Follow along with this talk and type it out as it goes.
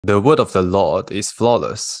The word of the Lord is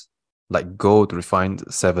flawless, like gold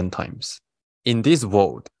refined 7 times. In this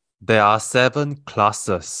world, there are 7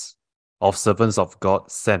 classes of servants of God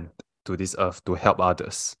sent to this earth to help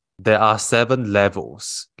others. There are 7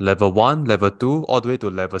 levels, level 1, level 2, all the way to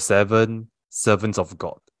level 7 servants of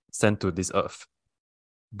God sent to this earth.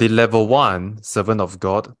 The level 1 servant of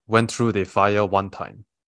God went through the fire 1 time.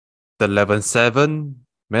 The level 7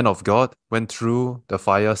 man of God went through the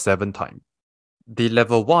fire 7 times. The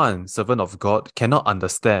level 1 servant of God cannot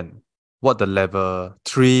understand what the level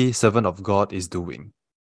 3 servant of God is doing.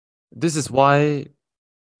 This is why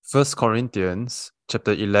 1 Corinthians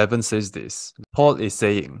chapter 11 says this. Paul is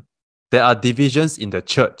saying, there are divisions in the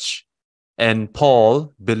church, and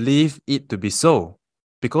Paul believed it to be so,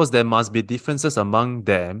 because there must be differences among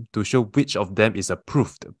them to show which of them is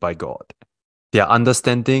approved by God. Their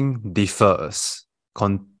understanding differs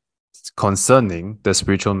concerning the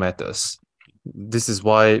spiritual matters. This is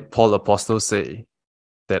why Paul Apostle say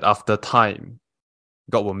that after time,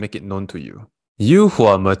 God will make it known to you. You who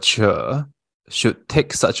are mature should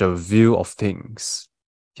take such a view of things.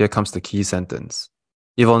 Here comes the key sentence.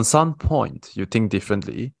 If on some point you think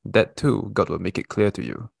differently, that too God will make it clear to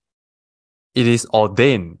you. It is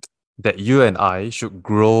ordained that you and I should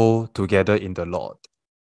grow together in the Lord.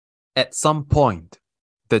 At some point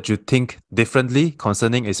that you think differently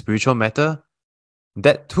concerning a spiritual matter,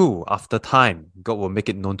 that too, after time, God will make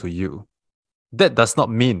it known to you. That does not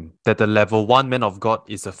mean that the level 1 man of God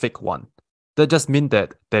is a fake one. That just means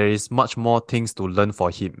that there is much more things to learn for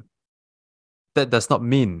him. That does not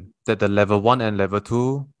mean that the level 1 and level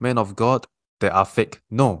 2 men of God, they are fake.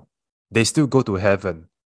 No, they still go to heaven.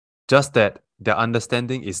 Just that their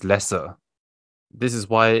understanding is lesser. This is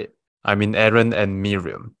why Aaron and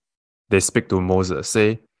Miriam. They speak to Moses,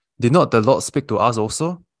 say, did not the Lord speak to us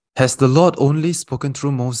also? Has the Lord only spoken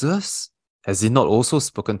through Moses? Has he not also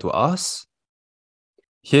spoken to us?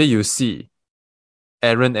 Here you see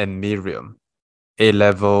Aaron and Miriam, a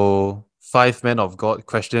level 5 man of God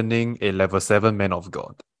questioning a level 7 man of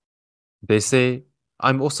God. They say,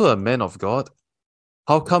 I'm also a man of God.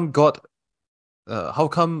 How come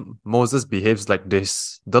Moses behaves like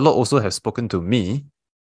this? The Lord also has spoken to me.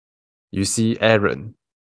 You see Aaron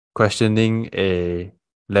questioning a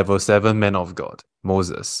level 7 man of God,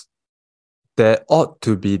 Moses. There ought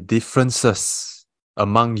to be differences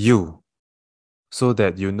among you so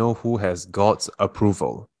that you know who has God's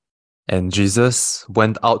approval. And Jesus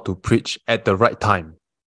went out to preach at the right time.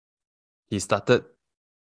 He started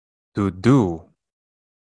to do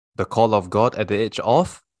the call of God at the age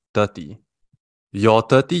of 30. Your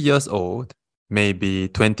 30 years old may be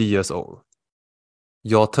 20 years old.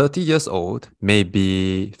 Your 30 years old may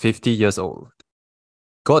be 50 years old.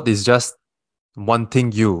 God is just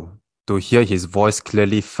wanting you to hear his voice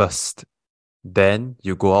clearly first. Then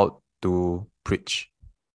you go out to preach.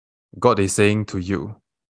 God is saying to you,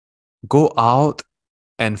 go out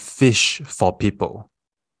and fish for people.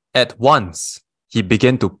 At once, he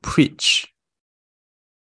began to preach.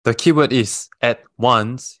 The key word is at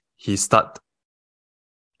once he started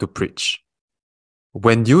to preach.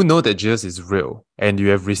 When you know that Jesus is real and you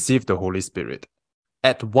have received the Holy Spirit,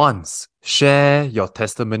 at once share your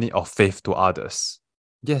testimony of faith to others.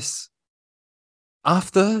 Yes.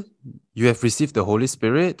 After you have received the Holy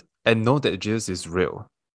Spirit and know that Jesus is real,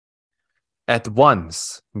 at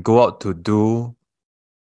once go out to do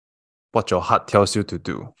what your heart tells you to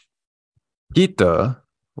do. Peter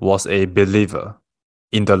was a believer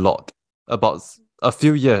in the Lord about a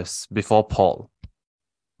few years before Paul.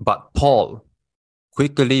 But Paul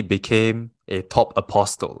quickly became a top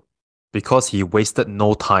apostle because he wasted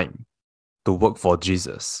no time to work for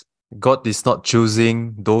Jesus. God is not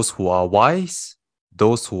choosing those who are wise,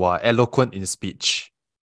 those who are eloquent in speech.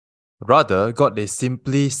 Rather, God is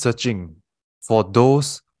simply searching for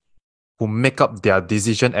those who make up their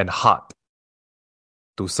decision and heart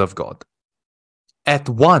to serve God. At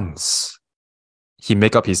once, he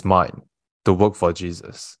make up his mind to work for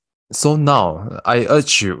Jesus. So now, I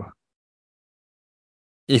urge you,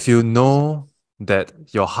 if you know that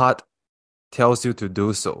your heart tells you to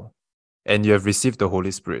do so, and you have received the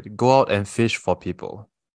Holy Spirit, go out and fish for people.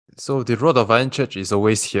 So the Rod of Iron Church is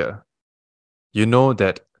always here. You know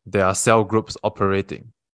that there are cell groups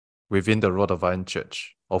operating within the Rod of Iron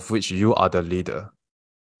Church, of which you are the leader.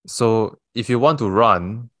 So if you want to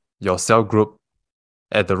run your cell group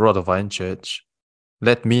at the Rod of Iron Church,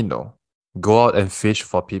 let me know. Go out and fish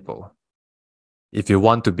for people. If you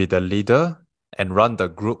want to be the leader and run the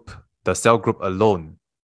group, the cell group alone,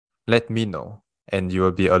 let me know, and you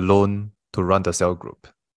will be alone to run the cell group.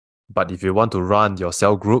 But if you want to run your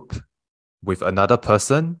cell group with another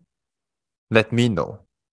person, let me know.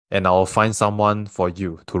 and I'll find someone for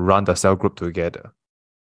you to run the cell group together.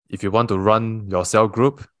 If you want to run your cell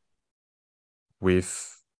group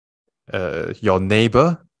with your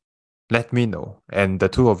neighbor, let me know, and the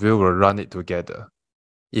two of you will run it together.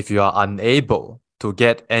 If you are unable to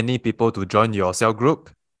get any people to join your cell group,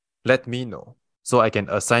 let me know, so I can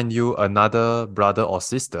assign you another brother or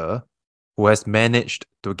sister who has managed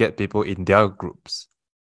to get people in their groups.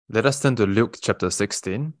 Let us turn to Luke chapter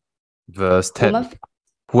 16, verse 10.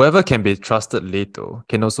 Whoever can be trusted little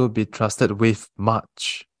can also be trusted with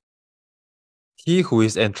much. He who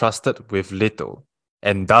is entrusted with little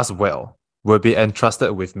and does well will be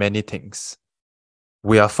entrusted with many things.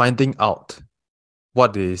 We are finding out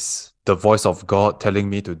what is the voice of God telling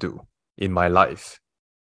me to do in my life.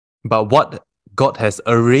 But what God has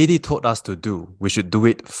already told us to do, we should do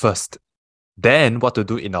it first. Then what to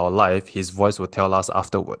do in our life, His voice will tell us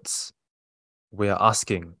afterwards. We are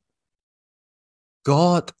asking,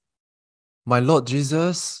 God, my Lord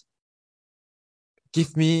Jesus,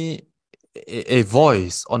 give me a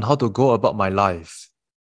voice on how to go about my life.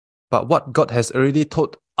 But what God has already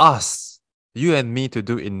told us, you and me, to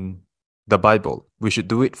do in the Bible, we should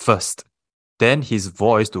do it first. Then His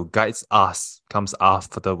voice to guide us comes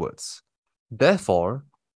afterwards. Therefore,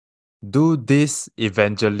 do this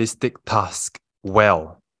evangelistic task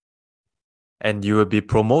well, and you will be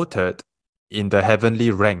promoted in the heavenly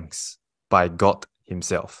ranks by God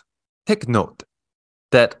Himself. Take note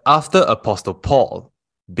that after Apostle Paul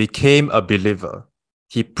became a believer,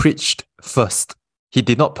 he preached first. He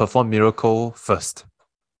did not perform miracle first.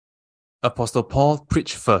 Apostle Paul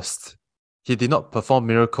preached first. He did not perform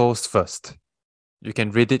miracles first. You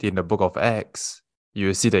can read it in the book of Acts. You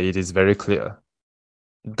will see that it is very clear.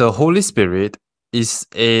 The Holy Spirit is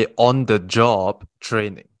a on-the-job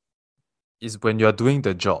training. It's when you are doing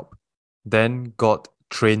the job, then God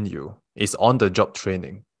train you. It's on-the-job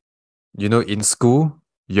training. You know, in school,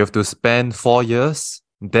 you have to spend 4 years,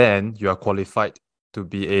 then you are qualified to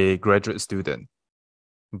be a graduate student.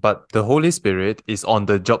 But the Holy Spirit is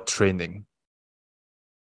on-the-job training.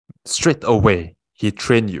 Straight away, He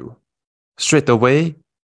trains you. Straight away,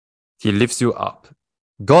 He lifts you up.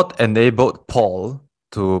 God enabled Paul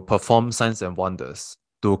to perform signs and wonders,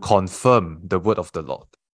 to confirm the word of the Lord.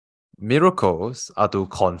 Miracles are to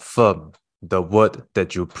confirm the word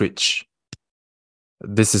that you preach.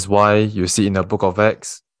 This is why you see in the book of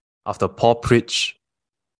Acts, after Paul preached,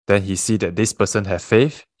 then he see that this person had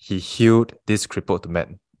faith, he healed this crippled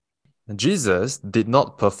man. Jesus did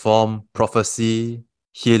not perform prophecy,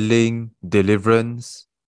 healing, deliverance,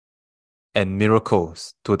 and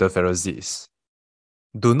miracles to the Pharisees.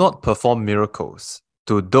 Do not perform miracles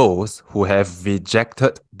to those who have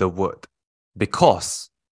rejected the word, because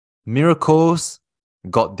miracles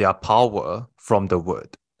got their power from the word.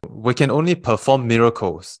 We can only perform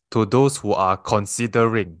miracles to those who are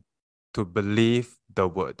considering to believe the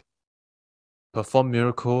word. Perform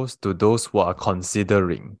miracles to those who are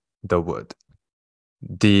considering the word.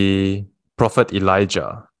 The prophet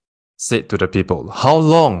Elijah said to the people, "How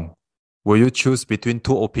long will you choose between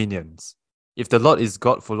two opinions? If the Lord is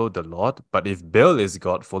God, follow the Lord, but if Baal is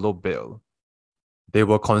God, follow Baal." They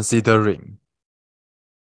were considering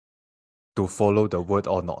to follow the word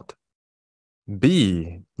or not.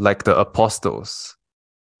 Be like the apostles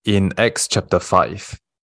in Acts chapter 5,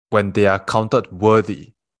 when they are counted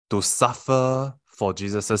worthy to suffer for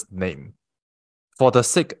Jesus' name. For the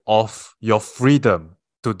sake of your freedom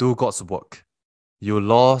to do God's work, you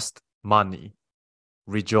lost money.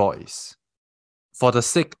 Rejoice. For the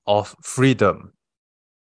sake of freedom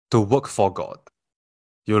to work for God,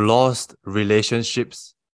 you lost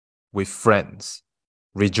relationships with friends.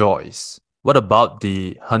 Rejoice. What about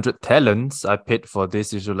the 100 talents I paid for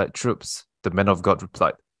these Israelite troops? The man of God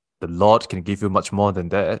replied, "The Lord can give you much more than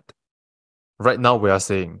that." Right now we are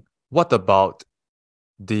saying, what about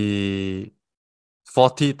the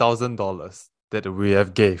 $40,000 that we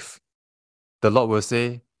have gave? The Lord will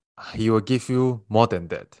say, He will give you more than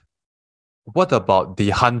that. What about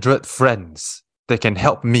the 100 friends that can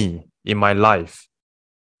help me in my life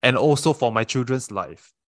and also for my children's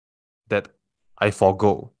life that I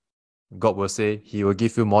forgo? God will say, He will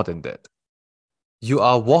give you more than that. You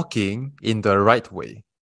are walking in the right way.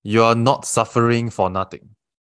 You are not suffering for nothing.